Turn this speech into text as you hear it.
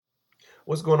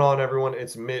What's going on, everyone?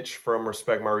 It's Mitch from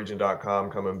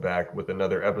RespectMyRegion.com coming back with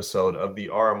another episode of the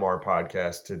RMR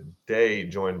podcast. Today,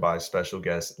 joined by special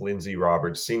guest Lindsay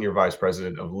Roberts, Senior Vice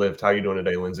President of Lyft. How you doing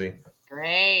today, Lindsay?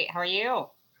 Great. How are you?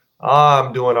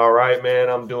 I'm doing all right, man.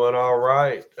 I'm doing all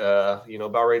right.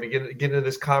 About ready to get into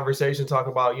this conversation, talk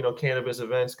about cannabis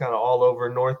events kind of all over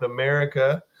North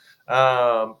America.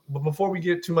 But before we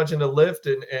get too much into Lyft,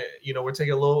 and we're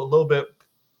taking a little bit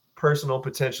personal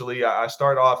potentially. I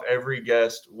start off every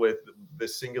guest with the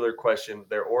singular question,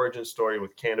 their origin story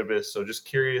with cannabis. So just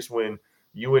curious when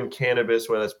you and cannabis,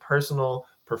 whether it's personal,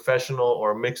 professional,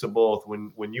 or a mix of both,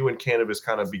 when you and cannabis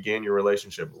kind of began your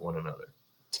relationship with one another.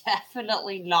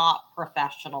 Definitely not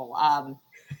professional.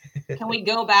 Can we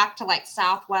go back to like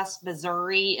Southwest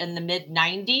Missouri in the mid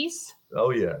 90s? Oh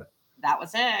yeah. That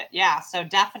was it. Yeah. So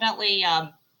definitely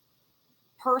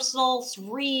personal,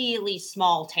 really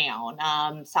small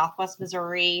town. Southwest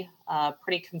Missouri,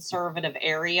 pretty conservative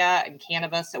area, and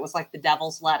cannabis, it was like the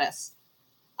devil's lettuce.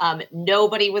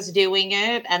 Nobody was doing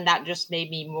it, and that just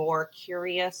made me more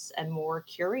curious and more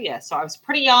curious. So I was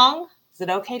pretty young. Is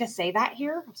it okay to say that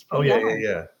here? I was Oh pretty yeah, yeah, young.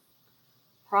 yeah.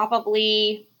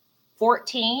 Probably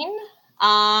 14,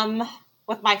 um,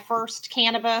 with my first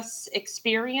cannabis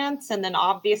experience. And then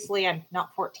obviously I'm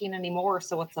not 14 anymore.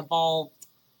 So it's evolved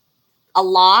a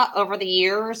lot over the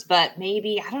years, but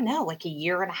maybe, I don't know, like a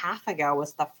year and a half ago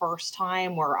was the first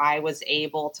time where I was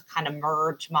able to kind of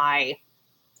merge my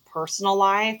personal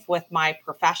life with my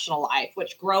professional life,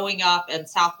 which growing up in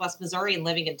Southwest Missouri and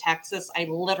living in Texas, I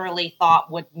literally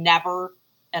thought would never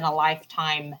in a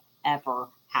lifetime ever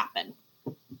happen.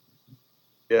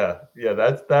 Yeah,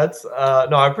 that's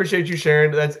no, I appreciate you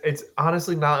sharing. It's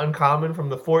honestly not uncommon from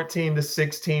the 14 to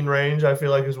 16 range. I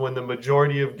feel like is when the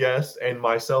majority of guests and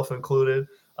myself included,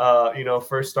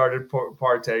 first started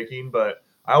partaking. But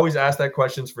I always ask that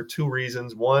questions for two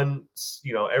reasons. One,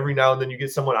 every now and then you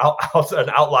get someone out an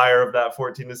outlier of that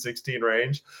 14 to 16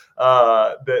 range,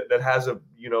 that has a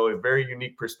very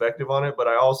unique perspective on it. But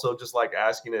I also just like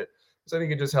asking it because I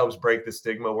think it just helps break the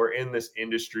stigma. We're in this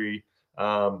industry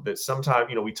that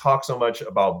sometimes we talk so much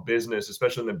about business,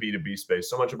 especially in the B2B space,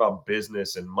 so much about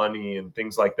business and money and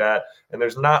things like that, and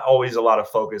there's not always a lot of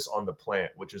focus on the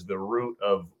plant, which is the root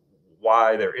of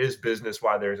why there is business,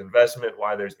 why there's investment,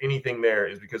 why there's anything there,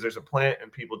 is because there's a plant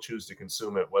and people choose to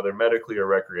consume it, whether medically or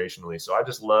recreationally. So I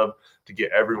just love to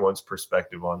get everyone's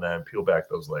perspective on that and peel back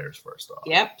those layers first off.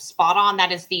 Yep, spot on.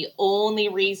 That is the only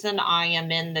reason I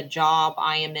am in the job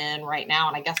I am in right now,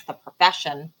 and I guess the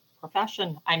profession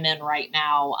I'm in right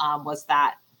now was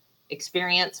that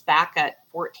experience back at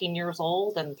 14 years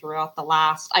old and throughout the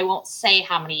last, I won't say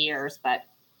how many years, but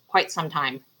quite some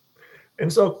time.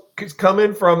 And so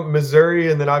coming from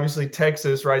Missouri and then obviously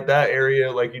Texas, right? That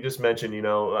area, like you just mentioned,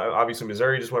 obviously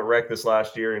Missouri just went rec this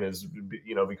last year and has,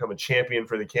 become a champion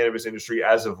for the cannabis industry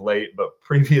as of late. But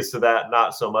previous to that,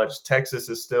 not so much. Texas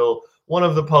is still one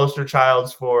of the poster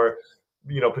childs for,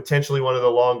 potentially one of the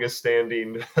longest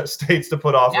standing states to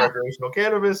put off Yeah, recreational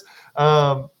cannabis.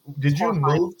 it's Did you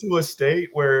horrifying. move to a state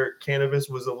where cannabis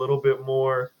was a little bit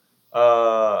more,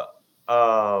 uh,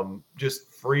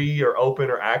 just free or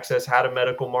open or access, had a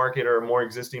medical market or a more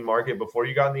existing market before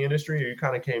you got in the industry, or you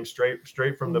kind of came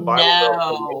straight from the Bible Belt to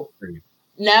the No, industry?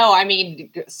 no, I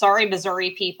mean, sorry, Missouri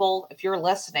people, if you're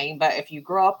listening, but if you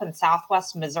grew up in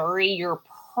Southwest Missouri, your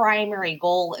primary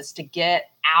goal is to get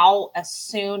out as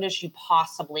soon as you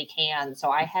possibly can.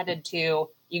 So I headed to,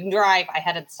 you can drive, I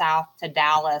headed south to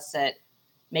Dallas at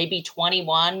maybe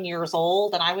 21 years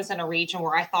old. And I was in a region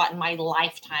where I thought in my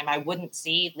lifetime I wouldn't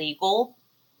see legal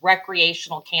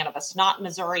recreational cannabis, not in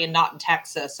Missouri and not in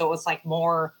Texas. So it was like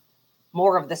more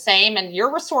of the same. And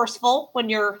you're resourceful when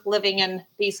you're living in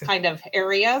these kind of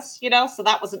areas, so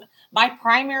that wasn't my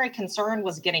primary concern,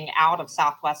 was getting out of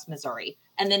Southwest Missouri.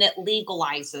 And then it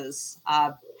legalizes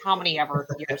how many ever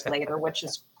years later, which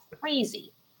is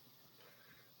crazy.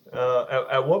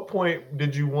 At what point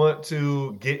did you want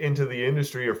to get into the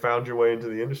industry or found your way into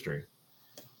the industry?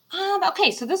 Okay,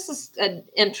 so this is an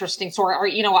interesting story, or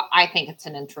you know what? I think it's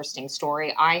an interesting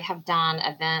story. I have done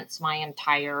events my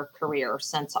entire career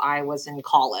since I was in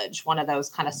college. One of those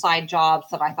kind of side jobs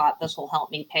that I thought this will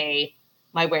help me pay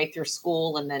my way through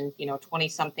school, and then 20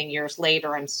 something years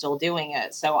later, I'm still doing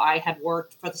it. So I had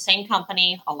worked for the same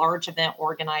company, a large event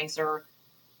organizer,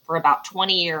 for about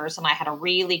 20 years, and I had a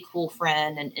really cool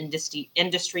friend and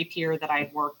industry peer that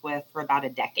I'd worked with for about a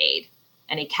decade.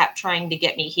 And he kept trying to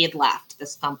get me, he had left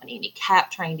this company, and he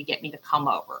kept trying to get me to come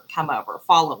over,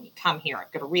 follow me, come here.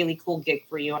 I've got a really cool gig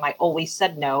for you. And I always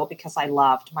said no because I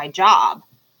loved my job.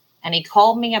 And he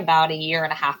called me about a year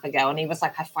and a half ago, and he was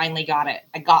like, I finally got it.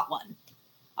 I got one.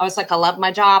 I was like, I love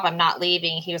my job. I'm not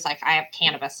leaving. He was like, I have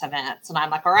cannabis events. And I'm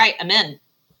like, all right, I'm in.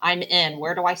 I'm in.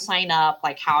 Where do I sign up?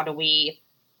 Like, how do we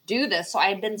do this? So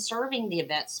I've been serving the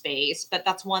event space, but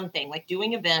that's one thing. Like,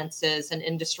 doing events is an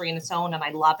industry in its own, and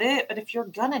I love it. But if you're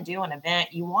going to do an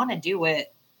event, you want to do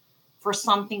it for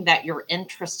something that you're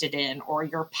interested in or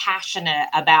you're passionate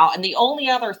about. And the only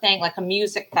other thing, like a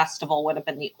music festival, would have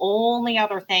been the only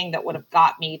other thing that would have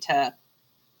got me to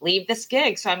leave this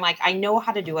gig. So I'm like, I know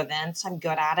how to do events. I'm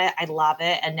good at it. I love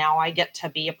it. And now I get to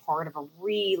be a part of a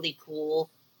really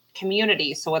cool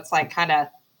community. So it's like kind of,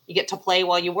 you get to play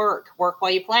while you work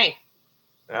while you play.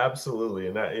 Absolutely.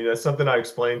 And that's something I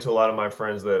explain to a lot of my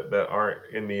friends that aren't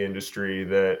in the industry,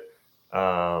 that,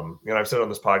 and I've said on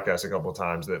this podcast a couple of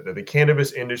times that the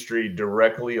cannabis industry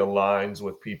directly aligns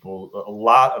with a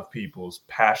lot of people's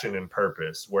passion and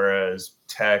purpose, whereas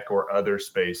tech or other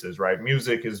spaces, right?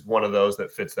 Music is one of those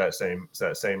that fits that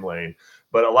same lane,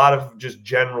 but a lot of just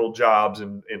general jobs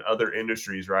in other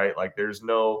industries, right? Like there's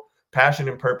no passion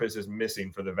and purpose is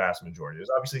missing for the vast majority. There's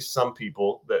obviously some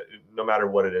people that no matter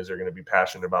what it is, they're going to be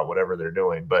passionate about whatever they're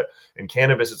doing. But in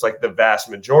cannabis, it's like the vast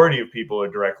majority of people are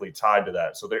directly tied to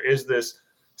that. So there is this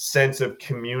sense of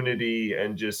community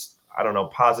and just, I don't know,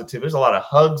 positive. There's a lot of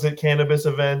hugs at cannabis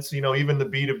events, even the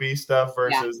B2B stuff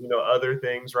versus, other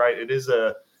things, right? It is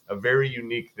a very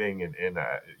unique thing. And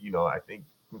I think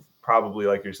probably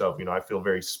like yourself, I feel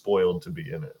very spoiled to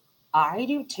be in it. I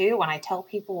do too. When I tell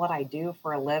people what I do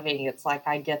for a living, it's like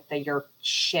I get the you're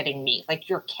shitting me. Like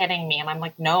you're kidding me. And I'm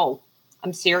like, no,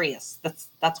 I'm serious.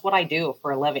 That's what I do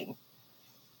for a living.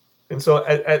 And so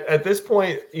at this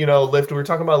point, Lyft, we were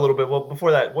talking about a little bit. Well,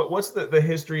 before that, what's the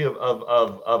history of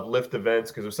Lyft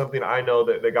events? Because there's something I know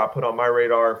that got put on my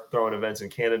radar, throwing events in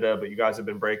Canada, but you guys have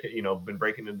been breaking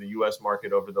into the US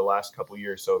market over the last couple of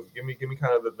years. So give me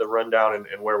kind of the rundown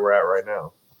and where we're at right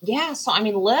now. Yeah, so I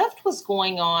mean, Lyft was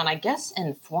going on, I guess,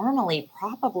 informally,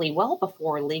 probably well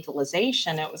before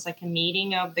legalization. It was like a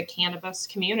meeting of the cannabis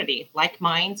community, like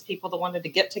minds, people that wanted to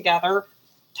get together,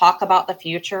 talk about the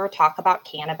future, talk about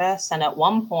cannabis. And at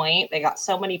one point, they got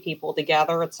so many people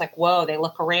together, it's like, whoa, they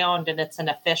look around and it's an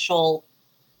official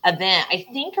event. I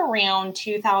think around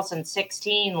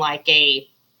 2016, like a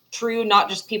true, not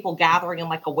just people gathering in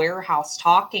like a warehouse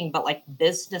talking, but like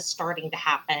business starting to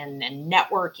happen and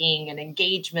networking and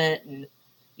engagement and,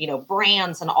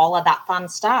 brands and all of that fun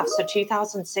stuff. So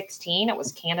 2016, it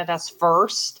was Canada's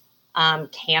first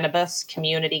cannabis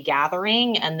community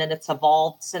gathering. And then it's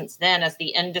evolved since then as the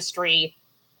industry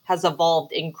has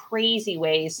evolved in crazy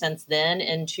ways since then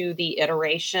into the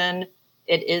iteration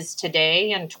it is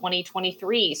today in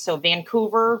 2023. So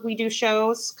Vancouver, we do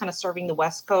shows kind of serving the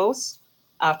West Coast.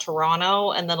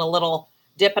 Toronto, and then a little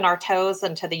dip in our toes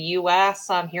into the U.S.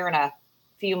 Here in a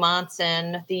few months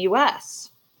in the U.S.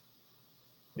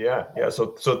 Yeah.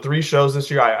 So 3 shows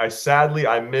this year. I sadly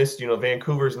missed.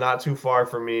 Vancouver's not too far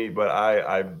from me, but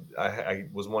I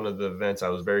was one of the events I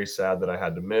was very sad that I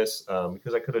had to miss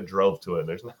because I could have drove to it.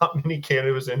 There's not many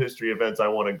cannabis industry events I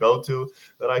want to go to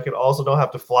that I could also don't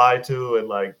have to fly to and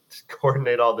like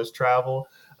coordinate all this travel.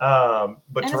 But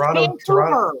and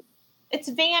Toronto. It's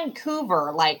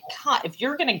Vancouver. Like, if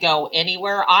you're going to go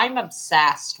anywhere, I'm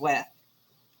obsessed with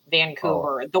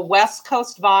Vancouver. Oh. The West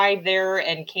Coast vibe there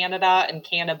in Canada and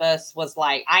cannabis was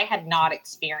like, I had not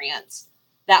experienced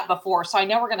that before. So I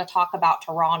know we're going to talk about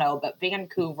Toronto, but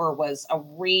Vancouver was a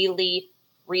really,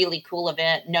 really cool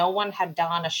event. No one had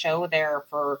done a show there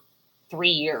for 3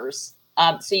 years.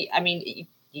 So, I mean,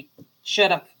 you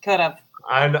should have, could have.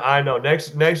 I know.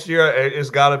 Next year it's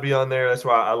got to be on there. That's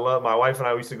why I love my wife and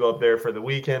I used to go up there for the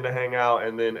weekend to hang out.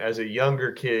 And then as a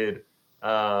younger kid,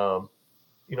 I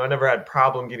never had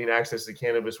problem getting access to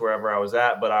cannabis wherever I was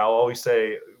at. But I always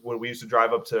say when we used to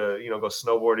drive up to go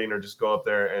snowboarding or just go up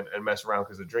there and mess around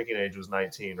because the drinking age was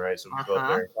 19, right? So we go up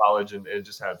there in college and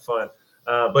just had fun.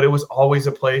 But it was always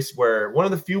a place where one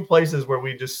of the few places where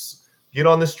we just get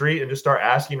on the street and just start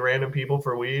asking random people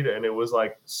for weed. And it was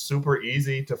like super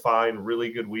easy to find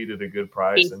really good weed at a good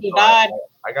price. And so I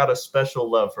got a special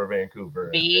love for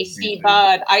Vancouver. BC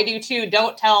Bud. I do too.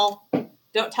 Don't tell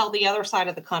the other side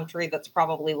of the country that's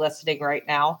probably listening right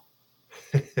now.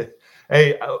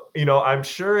 Hey, I'm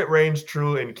sure it reigns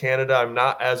true in Canada. I'm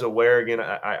not as aware. Again,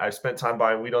 I spent time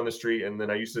buying weed on the street, and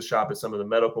then I used to shop at some of the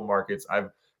medical markets. I've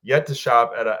yet to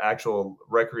shop at an actual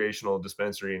recreational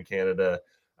dispensary in Canada.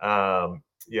 I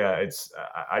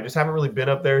just haven't really been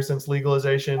up there since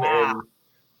legalization. Yeah. And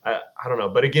I don't know.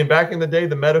 But again, back in the day,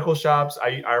 the medical shops,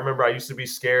 I remember I used to be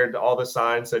scared. All the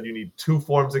signs said you need 2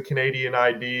 forms of Canadian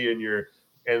ID and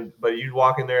but you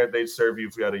walk in there, they'd serve you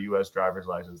if you had a U.S. driver's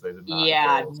license. They did not.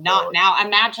 Yeah, care. not So, now.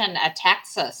 Imagine a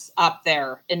Texas up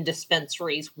there in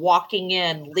dispensaries, walking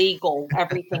in, legal,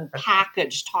 everything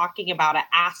packaged, talking about it,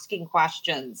 asking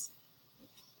questions.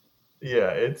 yeah,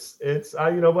 it's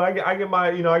but I get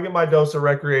my dose of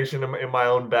recreation in my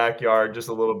own backyard, just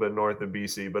a little bit north of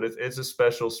BC. But it's a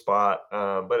special spot.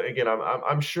 But again,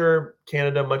 I'm sure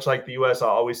Canada, much like the US, I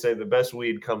always say the best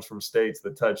weed comes from states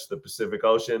that touch the Pacific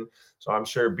Ocean. So I'm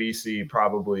sure BC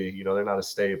probably, they're not a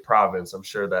state, province. I'm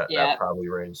sure that Yep. probably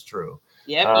reigns true.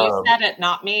 Yep. You Um, said it,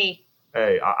 not me.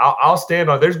 Hey, I'll stand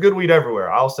on. There's good weed everywhere.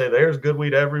 I'll say there's good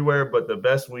weed everywhere, but the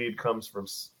best weed comes from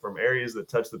areas that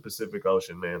touch the Pacific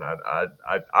Ocean. Man,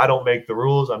 I don't make the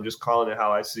rules. I'm just calling it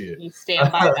how I see it. You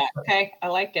stand by that. Okay. I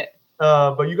like it.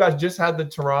 But you guys just had the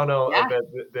Toronto Yeah.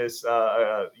 event this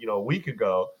a week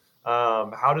ago.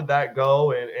 How did that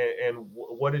go? And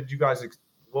what did you guys?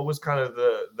 What was kind of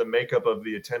the makeup of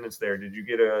the attendance there? Did you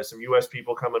get some U.S.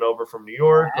 people coming over from New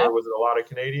York, Yeah. or was it a lot of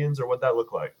Canadians, or what that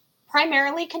look like?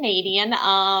 Primarily Canadian,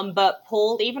 but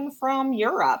pulled even from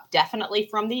Europe, definitely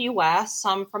from the US,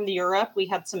 some from the Europe. We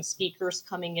had some speakers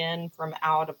coming in from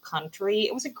out of country.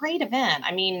 It was a great event.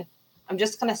 I mean, I'm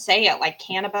just going to say it, like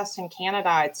cannabis in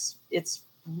Canada, it's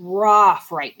rough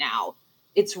right now.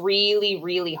 It's really,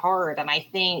 really hard. And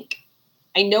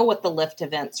I know what the lift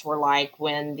events were like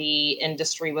when the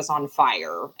industry was on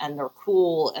fire, and they're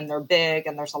cool and they're big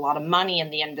and there's a lot of money in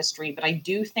the industry. But I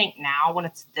do think now, when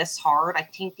it's this hard, I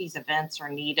think these events are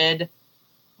needed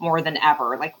more than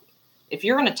ever. Like, if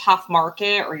you're in a tough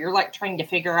market, or you're like trying to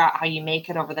figure out how you make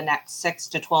it over the next 6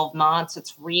 to 12 months,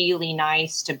 it's really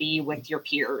nice to be with your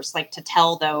peers, like to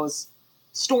tell those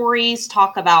stories,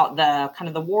 talk about the kind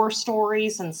of the war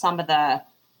stories and some of the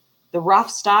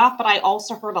rough stuff. But I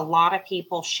also heard a lot of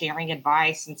people sharing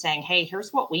advice and saying, hey,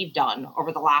 here's what we've done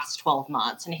over the last 12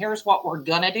 months. And here's what we're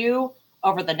going to do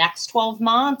over the next 12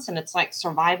 months. And it's like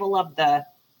survival of the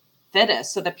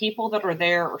fittest. So the people that are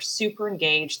there are super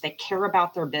engaged. They care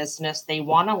about their business. They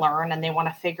want to learn, and they want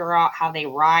to figure out how they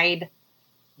ride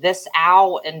this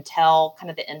out until kind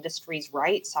of the industry's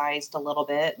right sized a little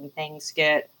bit and things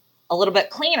get a little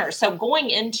bit cleaner. So going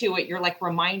into it, you're like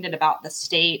reminded about the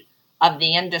state of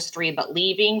the industry, but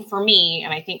leaving, for me,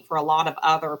 and I think for a lot of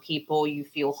other people, you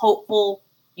feel hopeful,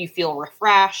 you feel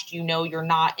refreshed, you're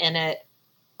not in it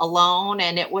alone.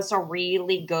 And it was a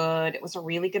really good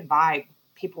vibe.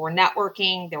 People were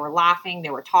networking, they were laughing,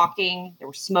 they were talking, they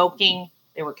were smoking,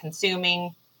 they were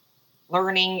consuming,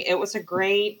 learning. It was a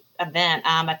great event.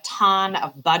 A ton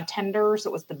of bud tenders.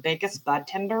 It was the biggest bud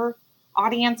tender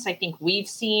audience I think we've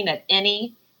seen at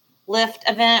any lift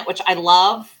event, which I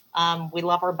love. We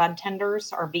love our bud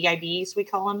tenders, our BIBs, we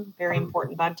call them, very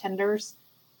important bud tenders.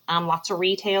 Lots of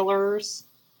retailers,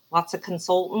 lots of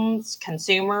consultants,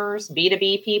 consumers,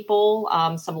 B2B people,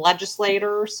 some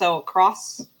legislators. So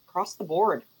across the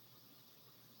board.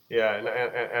 Yeah,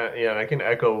 and I can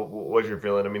echo what you're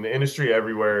feeling. I mean, the industry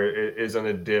everywhere is on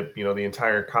a dip. The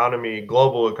entire economy,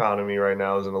 global economy right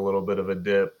now is in a little bit of a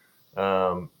dip.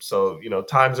 So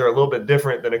times are a little bit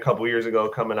different than a couple years ago,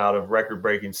 coming out of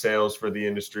record-breaking sales for the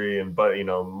industry, but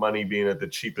money being at the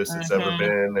cheapest it's ever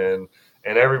been,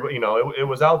 and everybody, it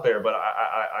was out there. But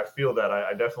I feel that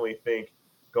I definitely think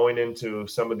going into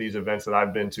some of these events that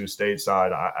I've been to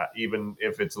stateside, even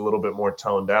if it's a little bit more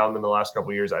toned down than the last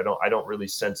couple of years, I don't really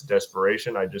sense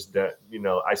desperation. I just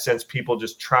I sense people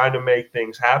just trying to make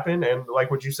things happen, and like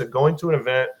what you said, going to an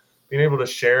event, being able to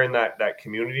share in that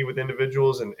community with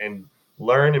individuals and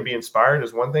learn and be inspired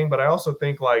is one thing. But I also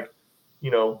think, like,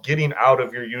 getting out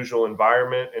of your usual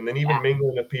environment, and then even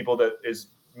mingling with people that is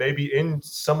maybe in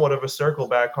somewhat of a circle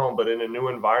back home, but in a new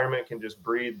environment, can just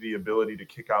breed the ability to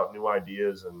kick out new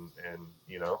ideas and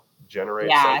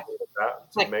generate something like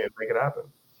that to make it happen.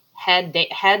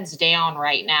 Heads down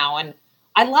right now. And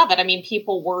I love it. I mean,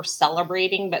 people were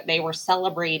celebrating, but they were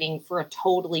celebrating for a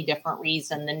totally different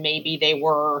reason than maybe they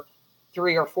were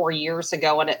 3 or 4 years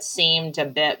ago. And it seemed a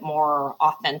bit more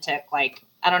authentic. Like,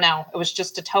 I don't know. It was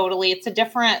just it's a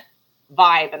different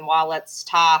vibe. And while it's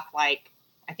tough, like,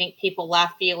 I think people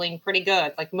left feeling pretty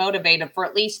good, like motivated for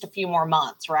at least a few more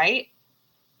months, right?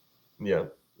 Yeah.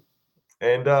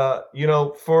 And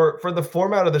for the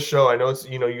format of the show, I know it's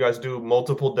you guys do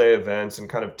multiple day events and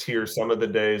kind of tier. Some of the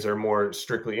days are more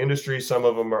strictly industry, some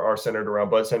of them are centered around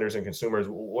bud centers and consumers.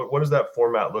 What does that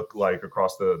format look like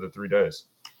across the 3 days?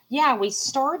 Yeah, we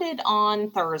started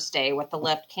on Thursday with the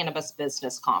Lift Cannabis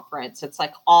Business Conference. It's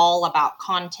like all about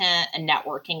content and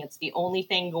networking. It's the only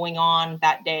thing going on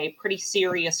that day. Pretty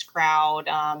serious crowd.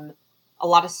 a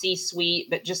lot of C-suite,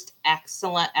 but just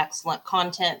excellent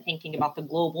content, thinking about the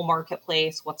global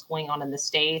marketplace, what's going on in the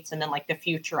States, and then like the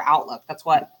future outlook. That's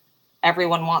what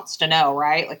everyone wants to know,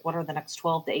 right? Like, what are the next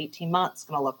 12 to 18 months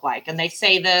going to look like? And they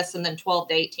say this, and then 12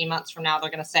 to 18 months from now,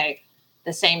 they're going to say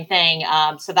the same thing.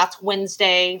 So that's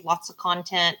Wednesday, lots of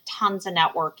content, tons of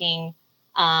networking,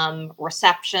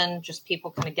 reception, just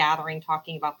people kind of gathering,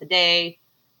 talking about the day.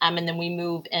 And then we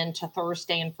move into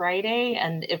Thursday and Friday,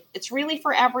 and it's really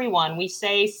for everyone. We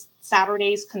say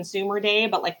Saturday's Consumer Day,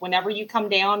 but like whenever you come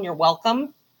down, you're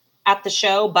welcome at the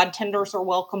show. Bud tenders are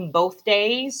welcome both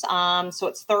days. So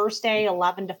it's Thursday,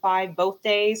 11 to 5, both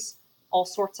days. All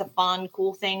sorts of fun,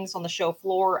 cool things on the show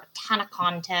floor, a ton of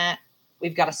content.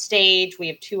 We've got a stage. We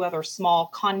have 2 other small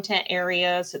content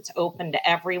areas. It's open to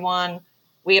everyone.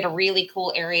 We had a really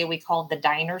cool area we called the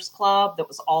Diners Club that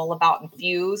was all about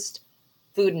infused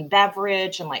food and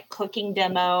beverage and like cooking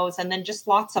demos, and then just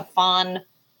lots of fun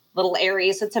little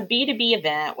areas. It's a B2B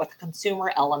event with a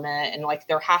consumer element, and like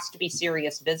there has to be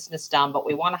serious business done, but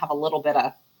we want to have a little bit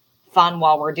of fun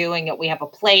while we're doing it. We have a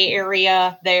play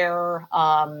area there,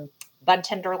 bud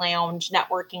tender lounge,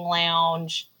 networking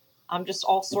lounge, just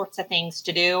all sorts of things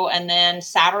to do. And then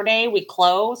Saturday we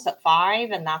close at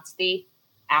 5, and that's the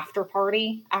after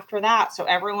party after that. So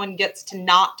everyone gets to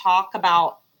not talk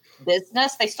about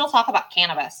business. They still talk about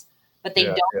cannabis, but they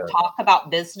don't talk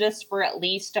about business for at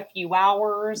least a few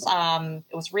hours.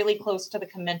 It was really close to the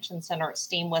convention center at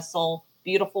Steam Whistle.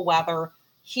 Beautiful weather,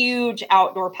 huge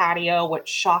outdoor patio, which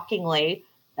shockingly,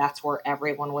 that's where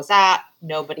everyone was at.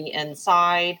 Nobody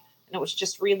inside. And it was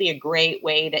just really a great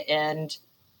way to end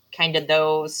kind of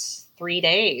those 3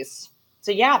 days.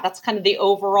 So yeah, that's kind of the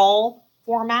overall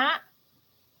format.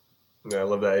 Yeah, I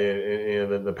love that.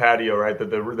 And the patio, right?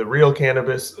 The real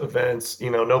cannabis events,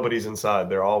 nobody's inside.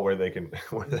 They're all where they can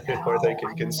where they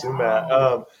can consume at.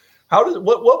 How does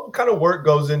what kind of work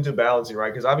goes into balancing,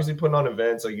 right? Because obviously putting on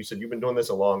events, like you said, you've been doing this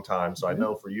a long time. So I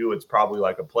know for you, it's probably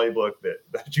like a playbook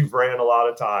that you've ran a lot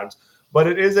of times. But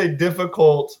it is a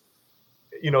difficult,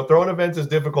 throwing events is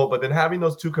difficult. But then having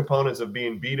those 2 components of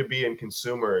being B2B and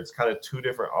consumer, it's kind of 2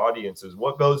 different audiences.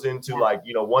 What goes into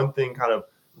one thing kind of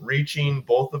reaching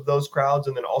both of those crowds,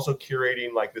 and then also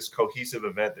curating like this cohesive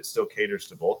event that still caters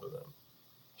to both of them?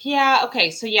 Yeah.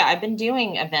 Okay. So yeah, I've been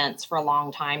doing events for a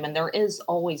long time, and there is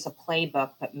always a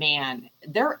playbook, but man,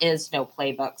 there is no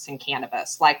playbooks in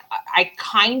cannabis. Like I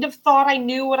kind of thought I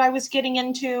knew what I was getting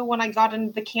into when I got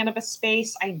into the cannabis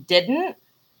space. I didn't.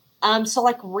 So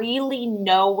like really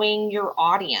knowing your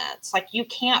audience, like you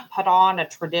can't put on a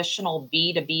traditional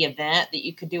B2B event that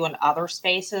you could do in other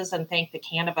spaces and think the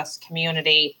cannabis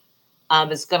community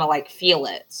is going to like feel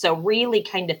it. So really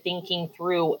kind of thinking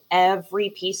through every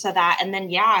piece of that. And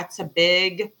then, yeah, it's a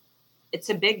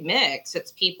big mix.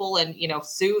 It's people in,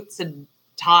 suits and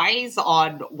ties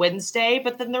on Wednesday,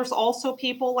 but then there's also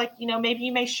people like, maybe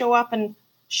you may show up in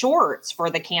shorts for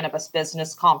the Cannabis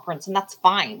Business Conference, and that's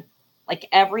fine. Like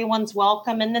everyone's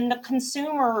welcome. And then the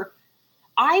consumer,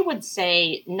 I would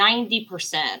say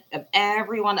 90% of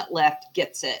everyone at Lyft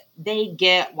gets it. They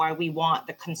get why we want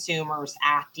the consumers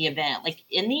at the event. Like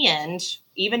in the end,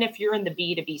 even if you're in the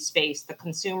B2B space, the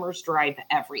consumers drive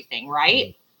everything, right?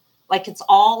 Mm-hmm. Like it's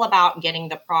all about getting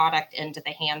the product into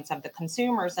the hands of the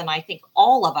consumers. And I think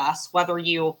all of us, whether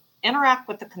you interact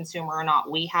with the consumer or not,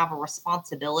 we have a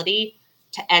responsibility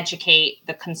to educate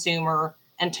the consumer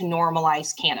and to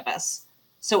normalize cannabis.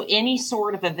 So any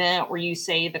sort of event where you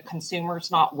say the consumer's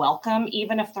not welcome,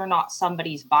 even if they're not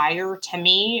somebody's buyer, to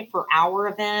me, for our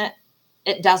event,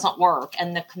 it doesn't work.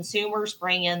 And the consumers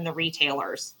bring in the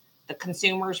retailers. The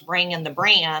consumers bring in the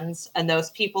brands, and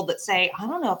those people that say, I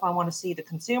don't know if I want to see the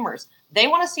consumers. They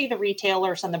want to see the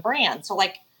retailers and the brands. So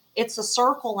like it's a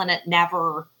circle and it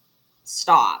never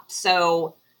stops.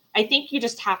 So I think you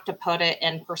just have to put it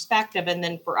in perspective. And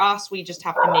then for us, we just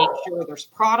have to make sure there's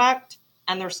product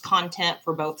and there's content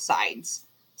for both sides.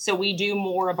 So we do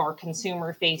more of our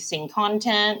consumer facing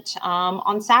content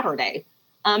on Saturday.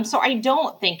 So I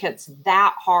don't think it's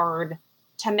that hard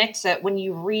to mix it when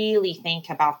you really think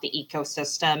about the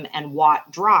ecosystem and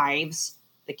what drives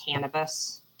the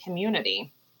cannabis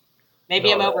community.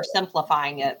 Maybe I'm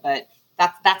oversimplifying it, but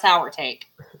that's our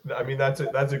take. I mean, that's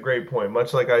a great point.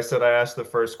 Much like I said, I asked the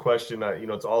first question,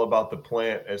 it's all about the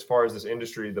plant. As far as this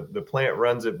industry, the plant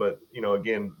runs it. But,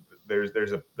 again, there's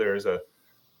a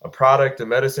product, a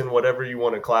medicine, whatever you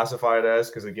want to classify it as.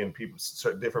 Because, again,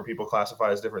 different people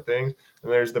classify as different things.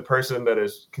 And there's the person that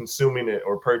is consuming it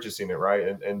or purchasing it,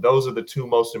 right? And those are the 2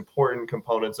 most important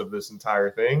components of this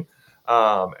entire thing.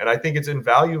 And I think it's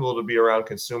invaluable to be around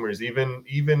consumers,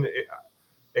 even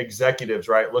executives,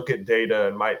 right? Look at data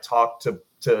and might talk to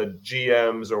to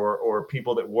GMs or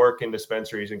people that work in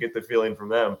dispensaries and get the feeling from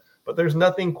them. But there's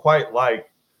nothing quite like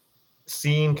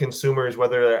seeing consumers,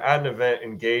 whether they're at an event,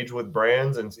 engage with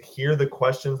brands and hear the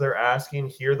questions they're asking,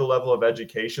 hear the level of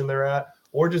education they're at,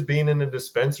 or just being in a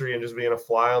dispensary and just being a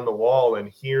fly on the wall and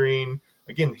hearing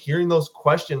those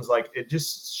questions. Like, it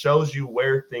just shows you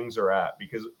where things are at,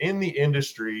 because in the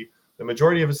industry, the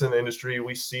majority of us in the industry,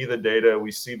 we see the data,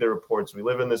 we see the reports, we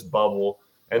live in this bubble,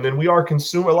 and then we are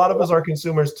a lot of us are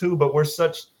consumers too, but we're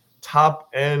such top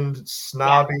end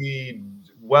snobby,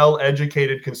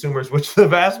 well-educated consumers, which the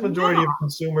vast majority of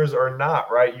consumers are not,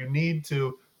 right? You need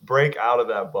to break out of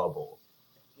that bubble.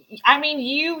 I mean,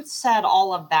 you said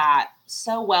all of that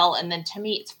so well. And then to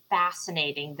me, it's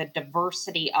fascinating, the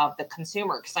diversity of the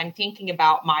consumer, because I'm thinking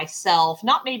about myself,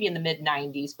 not maybe in the mid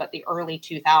 90s, but the early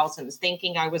 2000s,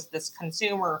 thinking I was this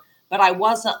consumer, but I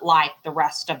wasn't like the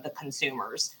rest of the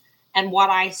consumers. And what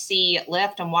I see at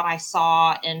Lyft and what I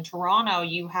saw in Toronto,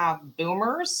 you have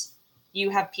boomers, you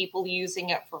have people using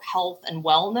it for health and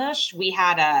wellness. We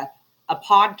had a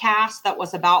podcast that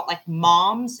was about like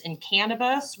moms and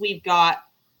cannabis. We've got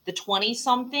the 20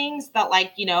 somethings that,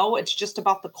 like, you know, it's just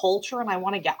about the culture and I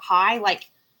want to get high.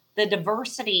 Like, the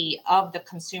diversity of the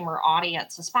consumer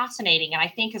audience is fascinating. And I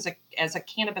think as a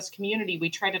cannabis community, we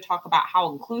try to talk about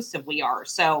how inclusive we are.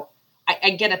 So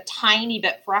I get a tiny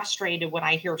bit frustrated when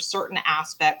I hear certain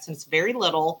aspects, and it's very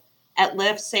little, at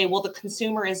Lyft say, well, the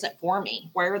consumer isn't for me.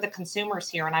 Where are the consumers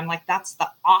here? And I'm like, that's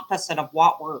the opposite of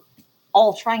what we're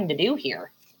all trying to do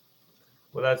here.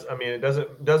 Well, it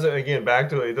doesn't, again, back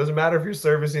to it doesn't matter if you're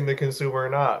servicing the consumer or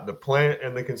not. The plant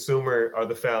and the consumer are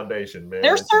the foundation, man.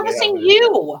 They're servicing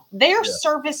you. They're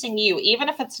servicing you, even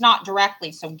if it's not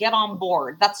directly. So get on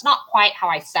board. That's not quite how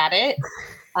I said it.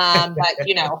 But,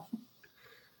 you know.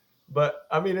 But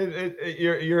I mean,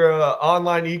 you're an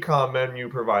online e-com menu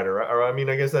provider, right? Or I mean,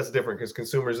 I guess that's different because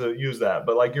consumers use that.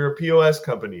 But like, you're a POS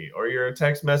company or you're a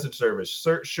text message service.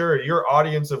 Sure, your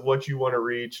audience of what you want to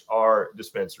reach are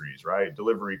dispensaries, right?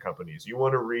 Delivery companies. You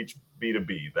want to reach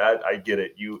B2B. That I get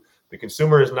it. The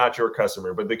consumer is not your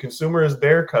customer, but the consumer is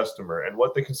their customer, and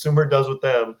what the consumer does with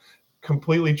them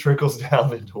completely trickles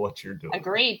down into what you're doing.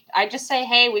 Agreed. I just say,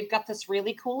 hey, we've got this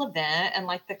really cool event, and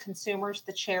like, the consumer's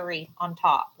the cherry on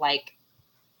top, like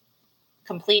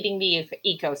completing the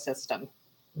ecosystem.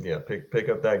 Yeah, pick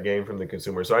up that game from the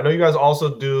consumer. So I know you guys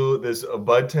also do this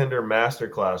bud tender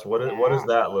masterclass. What does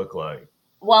that look like?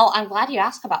 Well, I'm glad you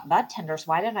asked about bud tenders.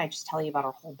 Why didn't I just tell you about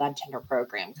our whole bud tender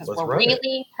program? Because we're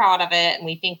really proud of it, and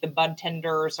we think the bud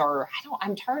tenders are,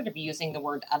 I'm tired of using the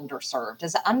word underserved.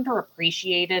 Is it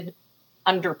underappreciated?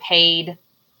 Underpaid?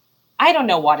 I don't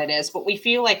know what it is, but we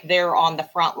feel like they're on the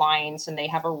front lines and they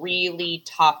have a really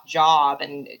tough job.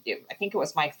 And I think it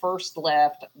was my first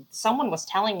Lyft. Someone was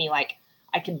telling me, like,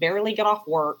 I can barely get off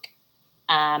work.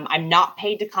 I'm not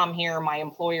paid to come here. My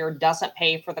employer doesn't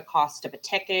pay for the cost of a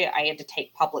ticket. I had to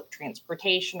take public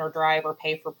transportation or drive or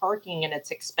pay for parking, and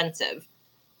it's expensive.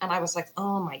 And I was like,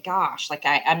 oh my gosh, like,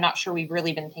 I'm not sure we've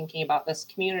really been thinking about this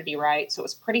community, right? So it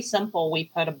was pretty simple. We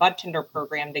put a bud tender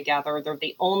program together. They're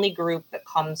the only group that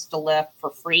comes to Lyft for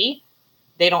free.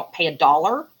 They don't pay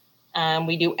 $1.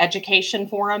 We do education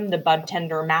for them, the bud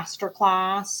tender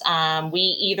masterclass. We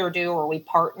either do or we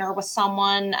partner with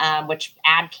someone, which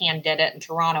AdCan did it in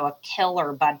Toronto, a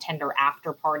killer bud tender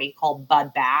after party called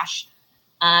Bud Bash.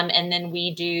 And then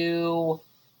we do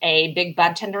a big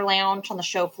bud tender lounge on the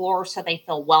show floor, so they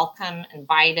feel welcome,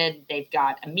 invited. They've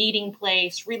got a meeting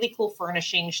place, really cool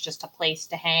furnishings, just a place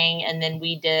to hang. And then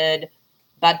we did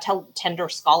bud tender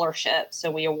scholarships. So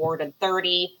we awarded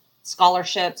 30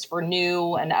 scholarships for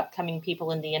new and upcoming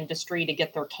people in the industry to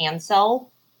get their CanCell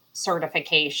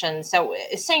certification. So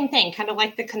same thing, kind of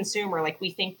like the consumer. Like, we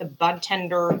think the bud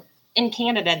tender in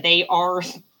Canada, they are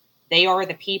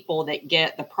the people that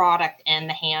get the product in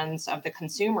the hands of the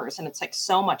consumers. And it's like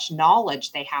so much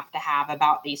knowledge they have to have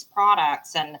about these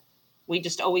products. And we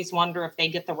just always wonder if they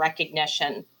get the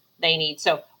recognition they need.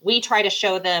 So we try to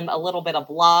show them a little bit of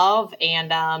love,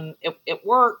 and it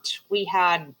worked. We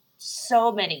had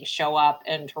so many show up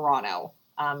in Toronto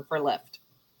for Lyft.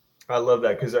 I love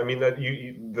that, because I mean, that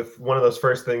one of those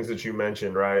first things that you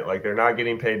mentioned, right? Like, they're not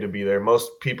getting paid to be there.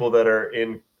 Most people that are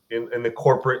in the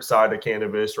corporate side of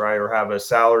cannabis, right, or have a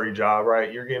salary job,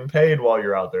 right, you're getting paid while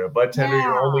you're out there. A bud tender,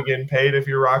 you're only getting paid if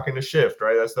you're rocking a shift,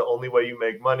 right? That's the only way you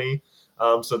make money.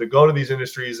 So to go to these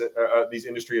industry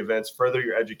events, further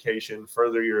your education,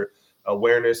 further your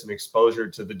awareness and exposure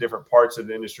to the different parts of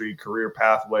the industry, career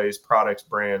pathways, products,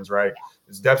 brands, right?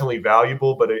 It's definitely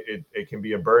valuable, but it can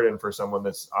be a burden for someone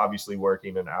that's obviously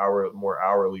working an more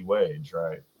hourly wage,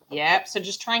 right? Yep. So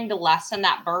just trying to lessen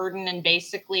that burden and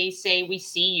basically say, we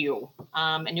see you,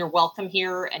 and you're welcome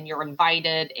here, and you're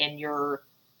invited, and you're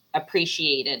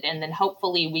appreciated. And then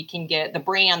hopefully we can get the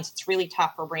brands. It's really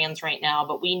tough for brands right now,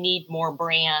 but we need more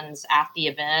brands at the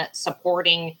event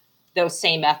supporting those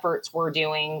same efforts we're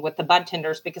doing with the bud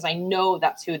tenders, because I know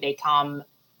that's who they come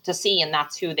to see and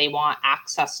that's who they want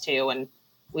access to. And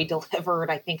we delivered,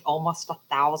 I think, almost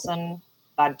 1,000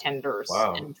 bud tenders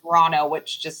in Toronto,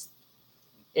 which just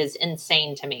is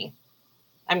insane to me.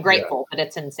 I'm grateful, but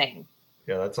it's insane.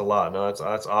 Yeah, that's a lot. No, that's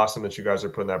awesome that you guys are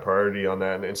putting that priority on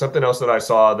that. And something else that I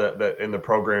saw that in the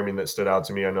programming that stood out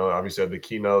to me, I know obviously had the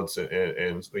keynotes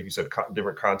and like you said,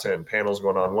 different content and panels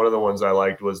going on. One of the ones I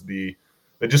liked was that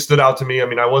just stood out to me. I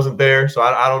mean, I wasn't there, so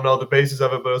I don't know the basis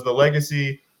of it, but it was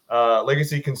the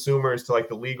legacy consumers to like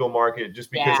the legal market,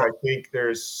 just because I think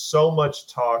there's so much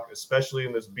talk, especially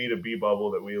in this B2B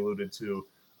bubble that we alluded to,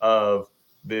 of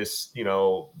this,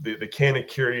 the kind of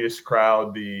curious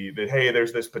crowd, hey,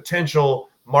 there's this potential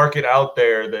market out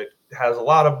there that has a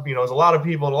lot of, there's a lot of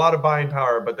people and a lot of buying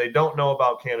power, but they don't know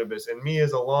about cannabis. And me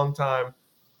as a long time,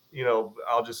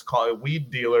 I'll just call it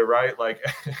weed dealer, right? Like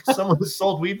someone who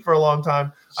sold weed for a long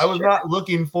time. I was not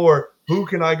looking for who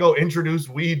can I go introduce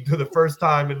weed to the first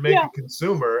time and make a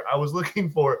consumer. I was looking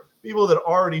for people that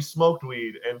already smoked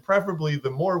weed, and preferably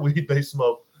the more weed they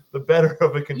smoke, the better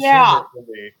of a consumer for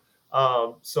me.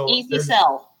 So easy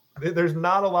sell. There's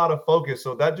not a lot of focus,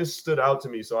 so that just stood out to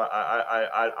me. So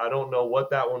I don't know what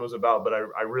that one was about, but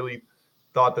I really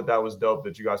thought that was dope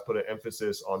that you guys put an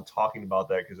emphasis on talking about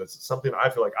that, because that's something I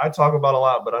feel like I talk about a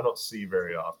lot, but I don't see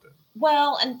very often.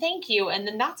 Well, and thank you. And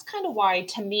then that's kind of why,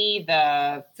 to me,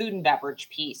 the food and beverage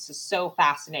piece is so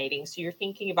fascinating. So you're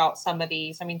thinking about some of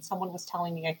these. I mean, someone was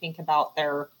telling me, I think, about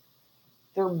their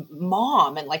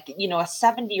mom and a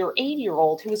 70 or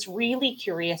 80-year-old who was really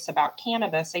curious about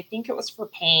cannabis. I think it was for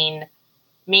pain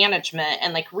management,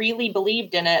 and really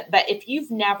believed in it. But if you've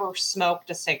never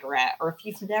smoked a cigarette, or if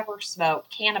you've never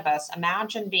smoked cannabis,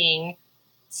 imagine being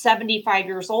 75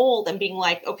 years old and being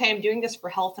like, okay, I'm doing this for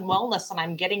health and wellness, and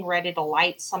I'm getting ready to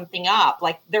light something up.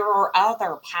 Like, there are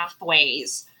other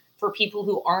pathways for people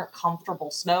who aren't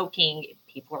comfortable smoking.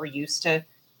 People are used to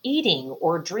eating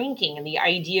or drinking, and the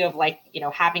idea of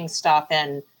having stuff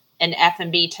in an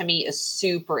F&B, to me, is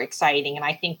super exciting. And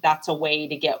I think that's a way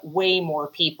to get way more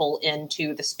people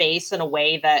into the space in a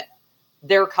way that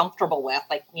they're comfortable with.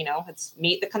 It's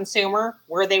meet the consumer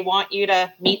where they want you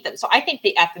to meet them. So I think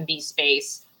the F&B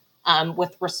space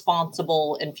with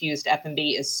responsible infused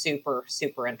F&B is super,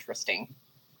 super interesting.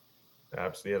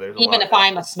 Absolutely. Even if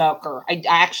I'm a smoker, I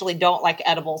actually don't like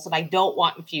edibles, and I don't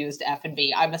want infused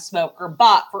F&B. I'm a smoker,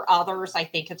 but for others, I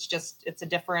think it's a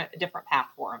different path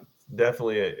for them.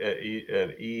 Definitely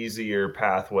an easier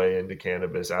pathway into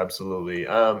cannabis. Absolutely.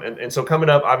 And so coming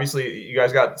up, obviously you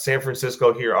guys got San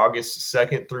Francisco here, August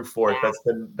 2nd through 4th. Yeah.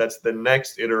 That's the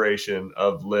next iteration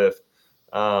of Lift.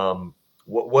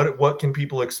 What can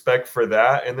people expect for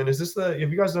that? And then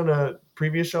have you guys done a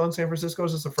previous show in San Francisco?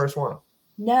 Is this the first one?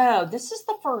 No, this is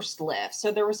the first Lift.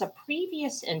 So there was a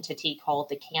previous entity called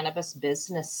the Cannabis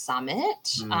Business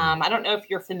Summit. I don't know if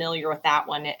you're familiar with that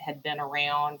one. It had been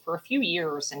around for a few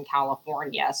years in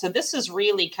California. So this is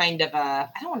really kind of I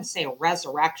don't want to say a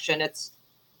resurrection. It's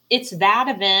that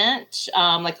event,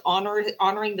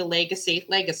 honoring the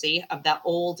legacy of that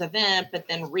old event, but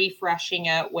then refreshing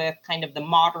it with kind of the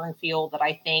modern feel that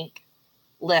I think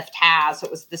Lift has.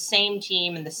 It was the same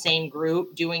team and the same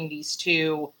group doing these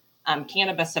two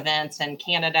cannabis events in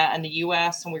Canada and the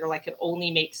US. And we were like, it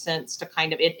only makes sense to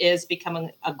it is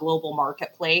becoming a global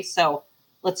marketplace. So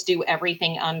let's do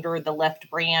everything under the Lift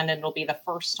brand. And it'll be the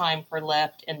first time for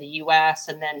Lift in the US.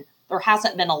 And then there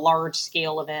hasn't been a large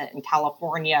scale event in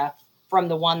California from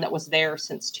the one that was there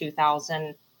since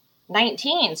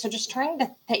 2019. So just trying to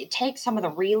take some of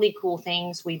the really cool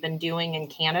things we've been doing in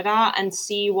Canada and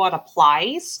see what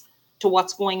applies to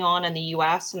what's going on in the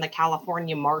US and the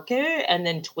California market, and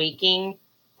then tweaking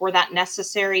for that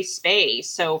necessary space.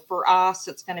 So for us,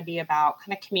 it's going to be about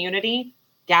kind of community,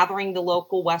 gathering the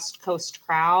local West Coast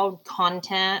crowd,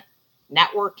 content,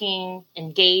 networking,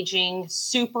 engaging,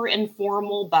 super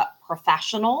informal but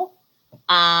professional.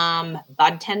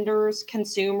 Bud tenders,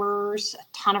 consumers, a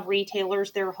ton of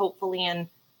retailers there, hopefully in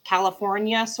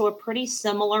California. So a pretty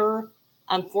similar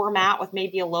format with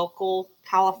maybe a local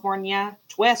California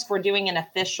twist. We're doing an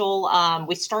official,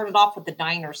 we started off with the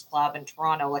Diners Club in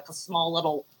Toronto, like a small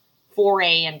little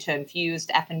foray into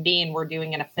infused F&B, and we're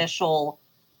doing an official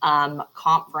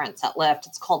conference at Lift.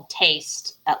 It's called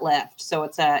Taste at Lift. So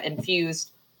it's a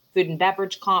infused food and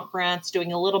beverage conference,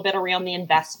 doing a little bit around the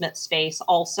investment space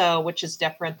also, which is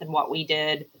different than what we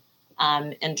did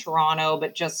in Toronto,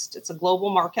 but just it's a global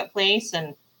marketplace,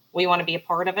 and we want to be a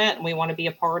part of it, and we want to be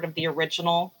a part of the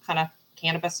original kind of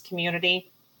cannabis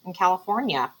community in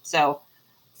California. So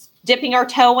dipping our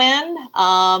toe in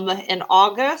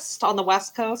August on the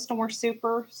West Coast, and we're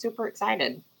super, super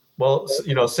excited. Well,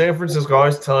 San Francisco, I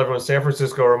always tell everyone San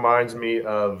Francisco reminds me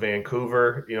of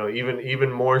Vancouver,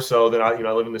 even more so than I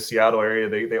live in the Seattle area.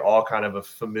 They all kind of a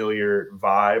familiar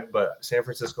vibe, but San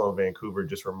Francisco and Vancouver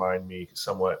just remind me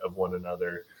somewhat of one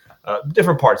another.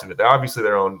 Different parts of it. They're obviously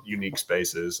their own unique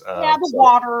spaces.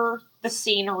 Water, the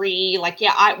scenery,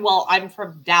 I'm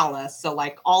from Dallas, so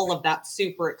like all of that's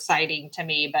super exciting to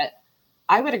me, but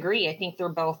I would agree. I think they're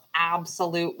both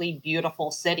absolutely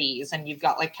beautiful cities, and you've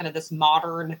got like kind of this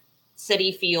modern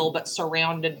city feel, but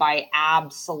surrounded by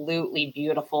absolutely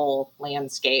beautiful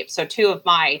landscape. So two of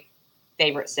my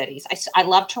favorite cities. I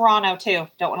love Toronto too.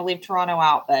 Don't want to leave Toronto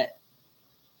out, but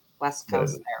West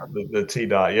Coast there. The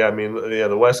T-Dot. Yeah, I mean,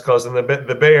 the West Coast and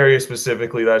the Bay Area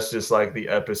specifically, that's just like the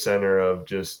epicenter of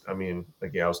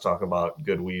I was talking about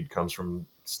good weed comes from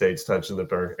states touching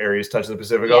or areas touching the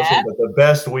Pacific Ocean, but the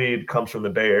best weed comes from the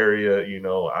Bay Area.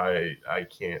 I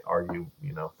can't argue,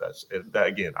 that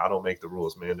again, I don't make the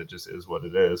rules, man. It just is what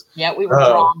it is. Yeah, we were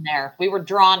drawn there. We were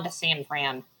drawn to San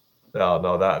Fran. Oh,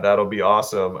 no, that'll be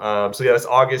awesome. So yeah, it's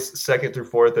August 2nd through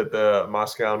 4th at the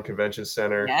Moscow Convention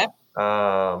Center. Yep.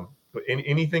 But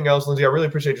anything else, Lindsay? I really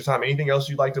appreciate your time. Anything else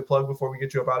you'd like to plug before we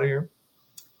get you up out of here?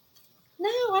 No,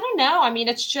 I don't know. I mean,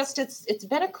 it's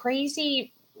been a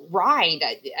crazy ride.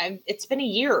 It's been a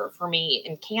year for me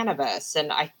in cannabis,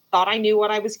 and I thought I knew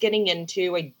what I was getting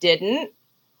into. I didn't.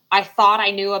 I thought I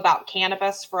knew about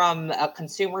cannabis from a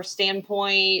consumer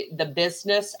standpoint. The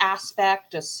business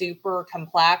aspect is super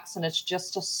complex, and it's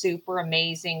just a super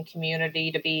amazing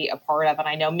community to be a part of. And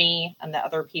I know me and the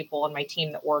other people on my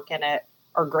team that work in it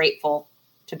are grateful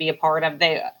to be a part of.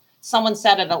 Someone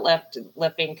said it at Lift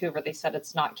Vancouver. They said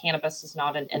cannabis is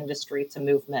not an industry, it's a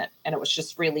movement. And it was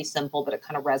just really simple, but it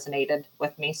kind of resonated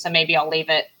with me. So maybe I'll leave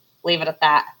it at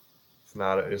that.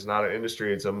 It's not an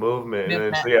industry, it's a movement. And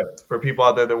then, so yeah, for people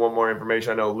out there that want more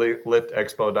information, I know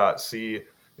liftexpo.ca.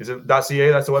 Is it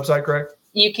 .ca? That's the website, correct?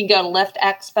 You can go to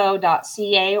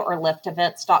liftexpo.ca or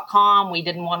liftevents.com. We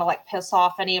didn't want to piss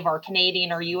off any of our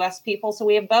Canadian or US people, so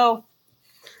we have both.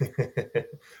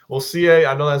 Well, CA,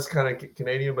 I know that's kind of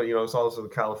Canadian, but it's also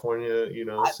California,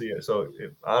 CA. So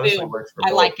it honestly works for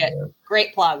both. I like it. Man.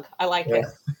 Great plug. I like it.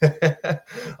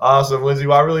 Awesome, Lindsay.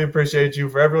 Well, I really appreciate you.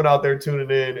 For everyone out there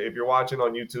tuning in, if you're watching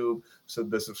on YouTube, so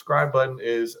the subscribe button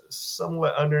is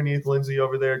somewhat underneath Lindsay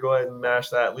over there. Go ahead and mash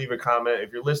that. Leave a comment.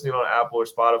 If you're listening on Apple or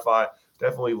Spotify,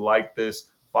 definitely like this,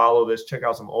 follow this, check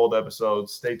out some old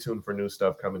episodes. Stay tuned for new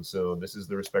stuff coming soon. This is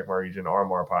the Respect My Region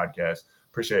RMR podcast.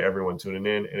 Appreciate everyone tuning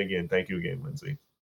in. And again, thank you again, Lindsay.